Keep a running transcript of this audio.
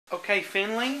Okay,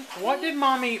 Finley, what did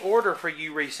Mommy order for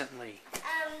you recently? The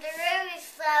ruby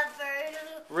slippers.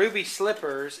 Ruby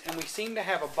slippers, and we seem to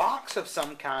have a box of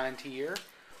some kind here.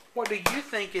 What do you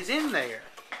think is in there?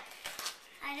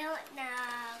 I don't know.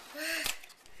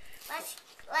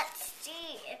 Let's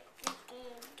see if we can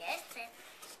guess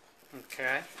it.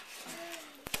 Okay.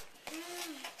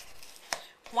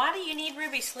 Why do you need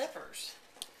ruby slippers?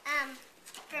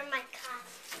 For my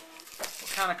costume.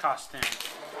 What kind of costume?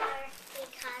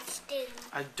 Dorothy costume.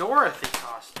 A Dorothy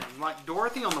costume, like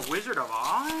Dorothy on the Wizard of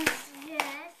Oz? Yes.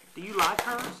 Do you like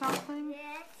her or something?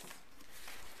 Yes.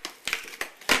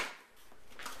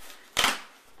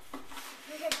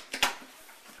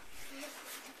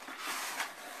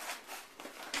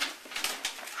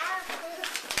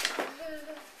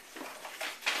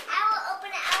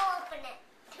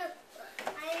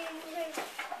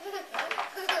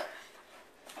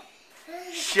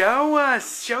 Show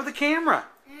us. Show the camera.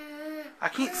 I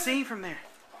can't see from there.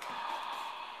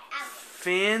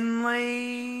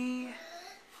 Finley.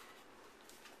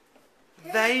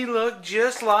 They look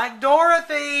just like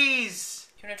Dorothy's.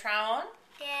 You want to try on?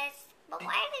 Yes. But why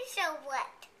are they so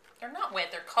wet? They're not wet.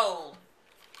 They're cold.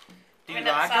 Do you Went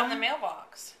like outside them? in the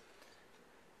mailbox.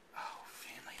 Oh,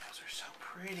 Finley, those are so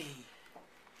pretty.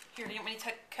 Here, do you want me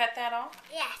to cut that off?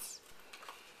 Yes.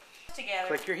 Together.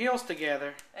 Click your heels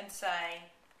together. And say,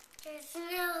 There's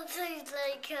no place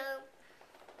like home.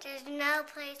 There's no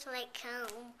place like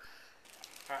home.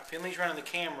 All right, Finley's running the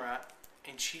camera,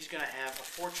 and she's going to have a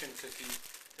fortune cookie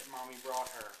that Mommy brought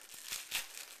her.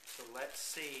 So let's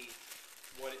see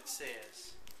what it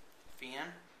says. Finn,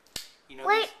 you know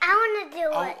Wait, these? I want to do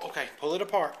Oh, it. okay. Pull it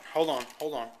apart. Hold on.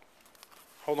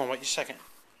 Wait just a second.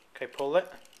 Okay, pull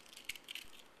it.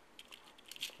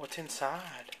 What's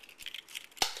inside?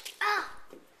 Oh,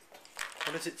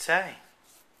 What does it say?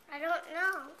 I don't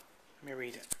know. Let me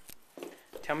read it.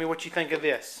 Tell me what you think of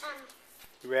this.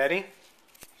 You ready?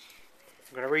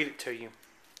 I'm going to read it to you.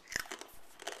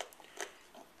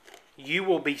 You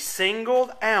will be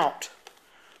singled out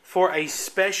for a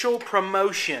special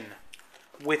promotion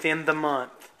within the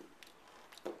month.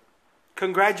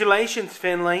 Congratulations,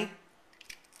 Finley.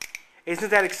 Isn't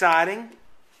that exciting?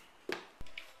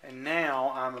 And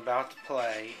now I'm about to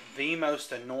play the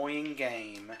most annoying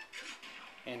game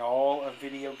in all of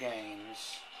video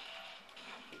games.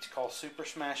 It's called Super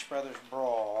Smash Brothers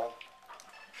Brawl,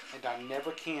 and I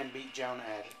never can beat Jonah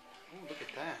at it. Ooh, look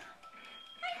at that.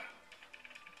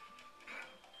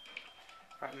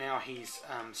 Right now he's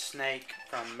Snake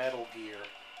from Metal Gear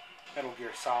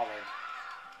Solid.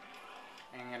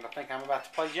 And I think I'm about to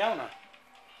play Jonah.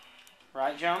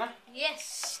 Right, Jonah?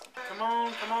 yes. Come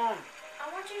on.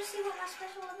 I want you to see what my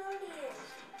special ability is.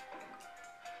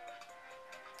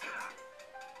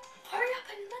 Hurry up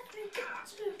and let me get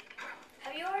to it.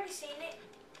 Have you already seen it?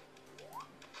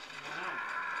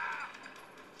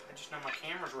 I just know my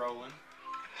camera's rolling.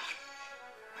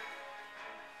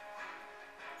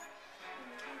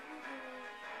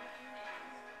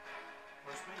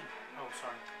 Where's me? Oh,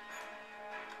 sorry.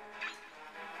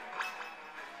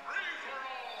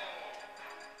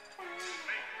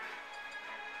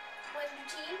 When the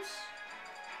teams?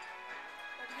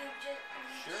 Or do you just...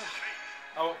 Sure.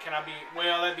 Oh, can I be...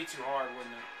 Well, that'd be too hard,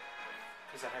 wouldn't it?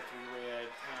 Because I'd have to be red.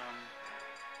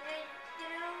 Wait, you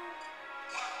know...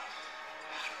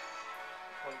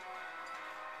 Wait.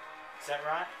 Is that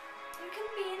right? You can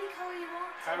be any color you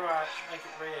want. How do I make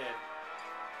it red?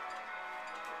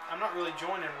 I'm not really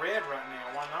joining red right now.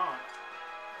 Why not?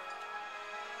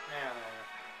 Yeah, there.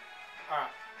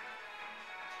 Alright.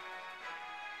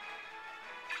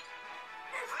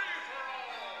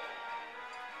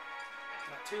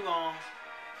 Not too long.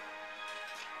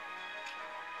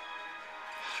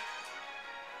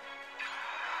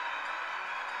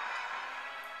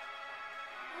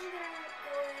 I'm gonna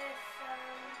go with,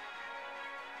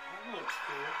 That looks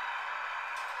cool.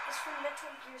 it's from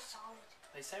Metal Gear Solid.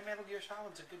 They say Metal Gear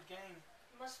Solid's a good game.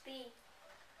 Must be.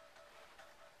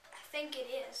 I think it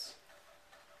is.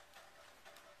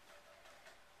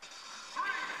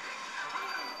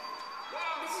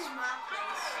 This is my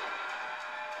place.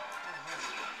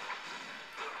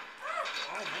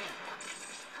 Oh, man.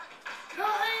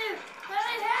 Ryan!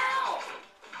 Ryan, help!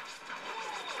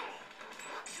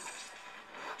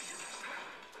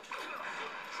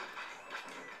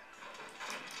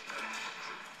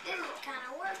 This is kind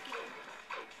of working.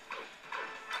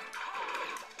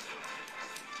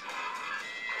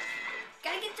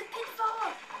 Gotta get the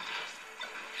pitfall.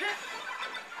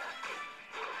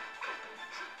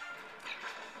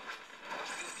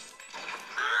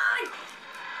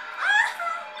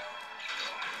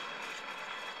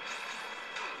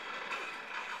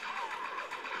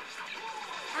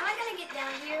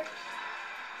 down here.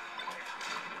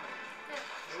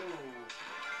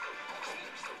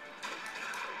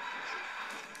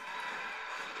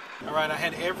 Alright, I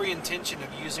had every intention of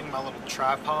using my little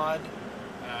tripod.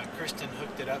 Kristen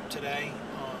hooked it up today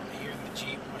here in the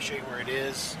Jeep. I'll show you where it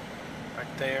is.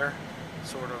 Right there.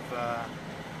 Sort of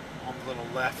on the little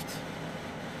left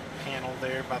panel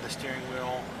there by the steering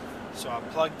wheel. So I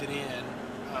plugged it in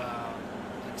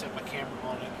and set my camera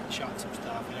on it and shot some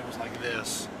stuff, and it was like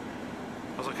this.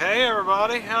 I was like, hey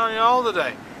everybody, how are y'all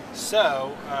today?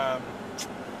 So, my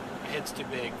head's too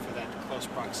big for that close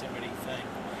proximity thing.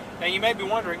 Now you may be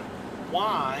wondering,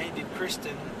 why did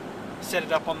Kristen set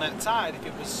it up on that side if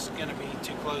it was going to be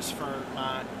too close for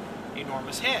my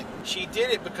enormous head? She did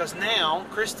it because now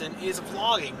Kristen is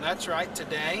vlogging. That's right,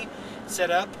 today set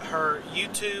up her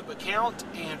YouTube account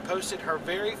and posted her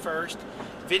very first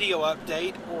video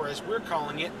update, or as we're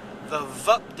calling it, the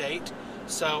VUpdate.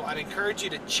 So I'd encourage you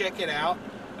to check it out.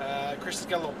 Kristen's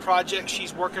got a little project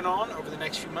she's working on over the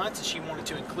next few months, and she wanted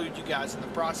to include you guys in the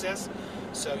process.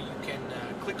 So you can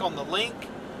click on the link,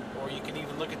 or you can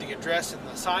even look at the address in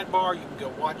the sidebar. You can go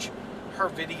watch her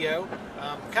video.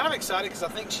 I'm kind of excited because I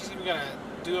think she's even going to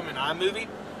do them in iMovie,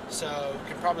 so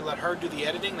you can probably let her do the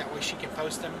editing. That way she can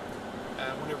post them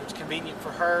whenever it's convenient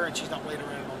for her, and she's not waiting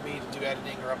around on me to do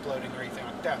editing or uploading or anything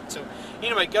like that. So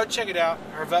anyway, go check it out.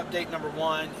 Her update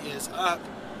 #1 is up,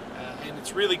 and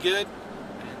it's really good.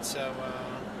 And so,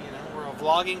 you know, we're a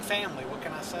vlogging family. What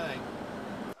can I say?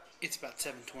 It's about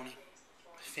 7:20.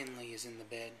 Finley is in the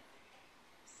bed,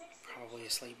 probably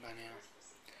asleep by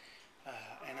now.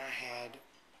 And I had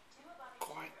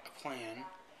quite a plan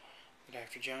that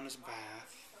after Jonah's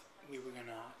bath, we were going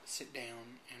to sit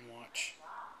down and watch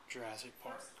Jurassic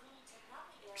Park.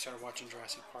 We started watching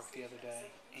Jurassic Park the other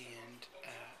day and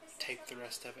taped the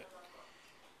rest of it.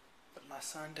 But my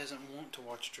son doesn't want to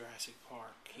watch Jurassic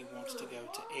Park. He wants to go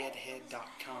to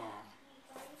edhead.com.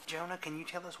 Jonah, can you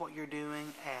tell us what you're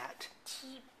doing at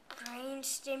Deep brain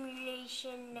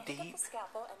stimulation. Deep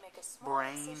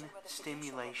brain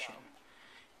stimulation.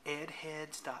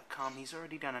 Edheads.com. He's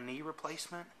already done a knee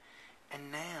replacement,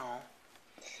 and now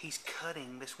he's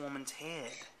cutting this woman's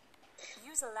head.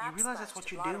 You realize that's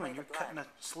what you're doing? You're cutting a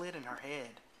slit in her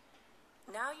head.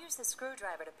 Now use the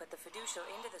screwdriver to put the fiducial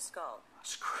into the skull.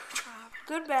 Screwdriver?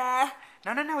 Goodbye.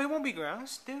 No, it won't be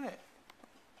gross. Do it.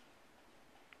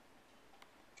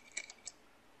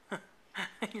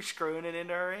 You're screwing it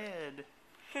into her head.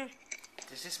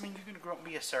 Does this mean you're going to grow up and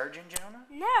be a surgeon, Jonah?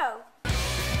 No.